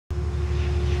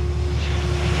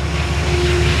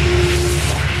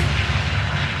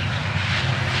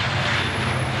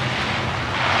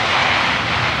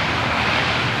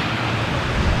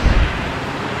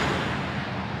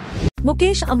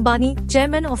Mukesh Ambani,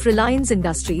 chairman of Reliance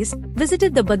Industries,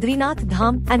 visited the Badrinath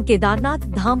and Kedarnath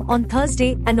Dham on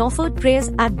Thursday and offered prayers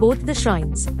at both the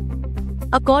shrines.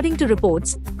 According to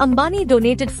reports, Ambani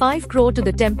donated 5 crore to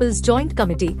the temple's joint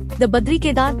committee, the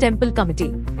Badri-Kedar Temple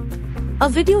Committee. A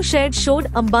video shared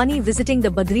showed Ambani visiting the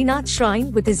Badrinath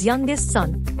shrine with his youngest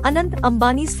son, Anant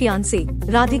Ambani's fiancée,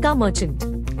 Radhika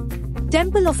Merchant.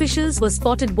 Temple officials were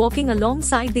spotted walking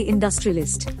alongside the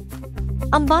industrialist.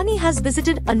 Ambani has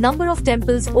visited a number of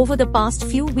temples over the past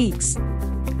few weeks.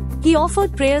 He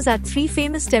offered prayers at 3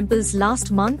 famous temples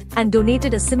last month and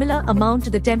donated a similar amount to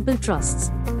the temple trusts.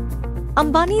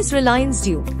 Ambani's Reliance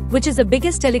Jio, which is the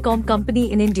biggest telecom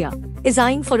company in India, is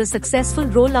eyeing for a successful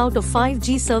rollout of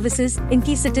 5G services in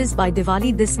key cities by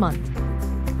Diwali this month.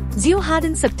 Jio had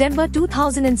in September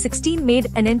 2016 made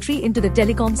an entry into the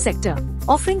telecom sector,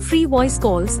 offering free voice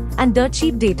calls and dirt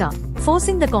cheap data,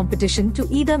 forcing the competition to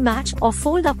either match or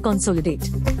fold up consolidate.